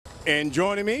And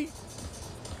joining me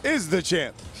is the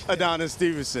champ, Adonis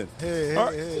Stevenson. Hey,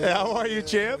 how are you,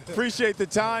 champ? Appreciate the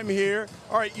time here.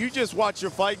 All right, you just watched your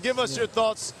fight. Give us your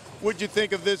thoughts. What'd you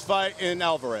think of this fight in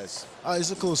Alvarez? It's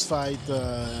a close fight,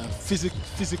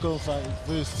 physical fight,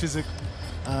 very physical.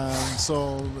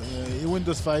 He won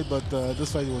this fight, but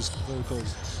this fight was very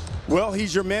close. Well,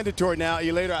 he's your mandatory now,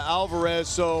 Eleider Alvarez.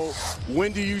 So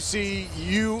when do you see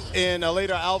you and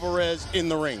Eleider Alvarez in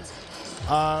the ring?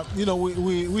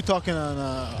 We're talking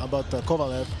about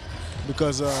Kovalev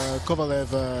because Kovalev,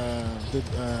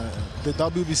 the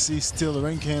WBC still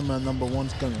rank him a number one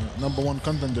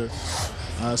contender.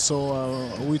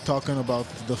 We're talking about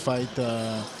the fight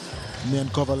me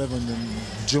and Kovalev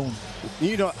in June.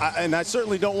 You know, I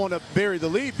certainly don't want to bury the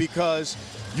lead because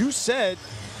you said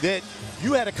that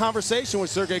you had a conversation with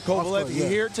Sergey Kovalev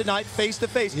here tonight, face to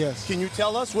face. Yes. Can you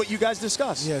tell us what you guys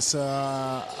discussed? Yes,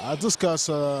 I discussed.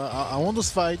 I want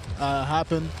this fight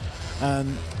happen,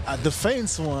 and the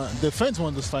fans want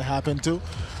this fight happen too.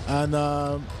 And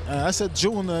I said,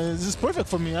 June, this is perfect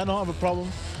for me. I don't have a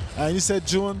problem. And he said,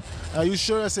 June, are you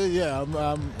sure? I said, yeah,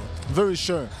 I'm very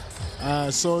sure.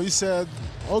 So he said,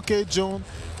 okay, June.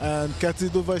 And Cathy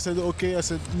Duva said, okay. I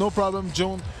said, no problem,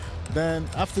 June. Then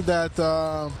after that,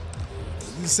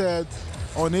 he said,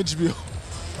 on HBO.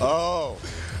 Oh.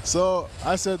 So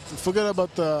I said, forget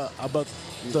about the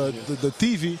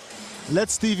TV.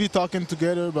 Let's TV talking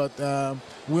together, but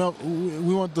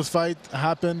we want the fight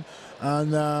happen,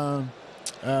 and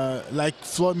like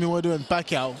Floyd Mayweather and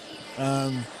Pacquiao,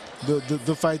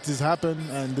 the fight is happen,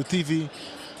 and the TV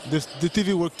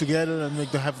work together and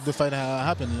make the fight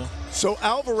happen. You know. So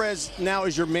Alvarez now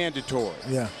is your mandatory.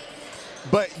 Yeah.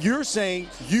 But you're saying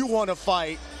you want to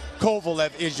fight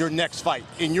Kovalev is your next fight,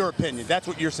 in your opinion. That's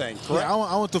what you're saying, correct? Yeah,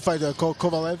 I want to fight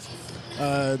Kovalev.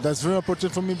 That's very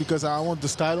important for me because I want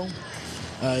this title.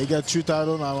 He got 3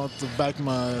 titles. I want to back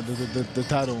the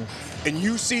title. And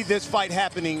you see this fight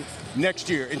happening next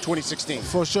year in 2016?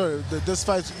 For sure. This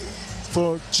fight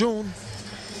for June,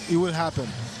 it will happen.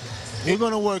 We're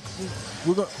going to work.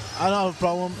 I don't have a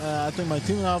problem. I think my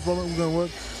team don't have a problem. We're going to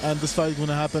work. And this fight is going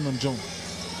to happen in June.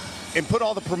 And put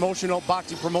all the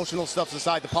boxing promotional stuff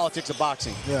aside, the politics of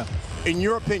boxing. Yeah. In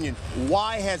your opinion,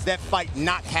 why has that fight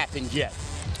not happened yet?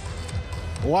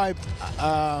 Why?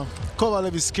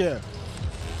 Kovalev is scared.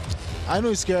 I know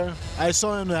he's scared. I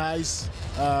saw him in the eyes.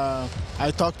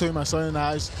 I talked to him. I saw him in the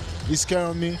eyes. He's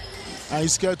scared of me. And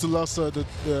he's scared to lose the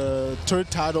 3rd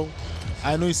title.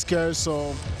 I know he's scared,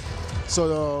 so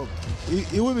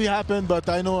it will be happen. But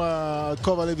I know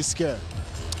Kovalev is scared.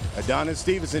 Adonis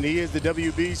Stevenson, he is the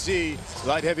WBC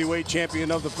light heavyweight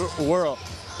champion of the world.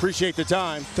 Appreciate the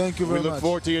time. Thank you very much. We look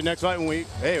forward to your next fight.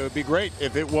 Hey, it would be great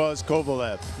if it was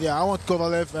Kovalev. Yeah, I want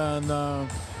Kovalev, and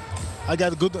I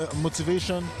got good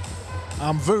motivation.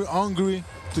 I'm very hungry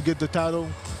to get the title,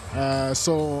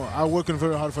 so I'm working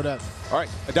very hard for that. All right,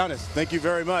 Adonis, thank you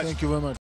very much. Thank you very much.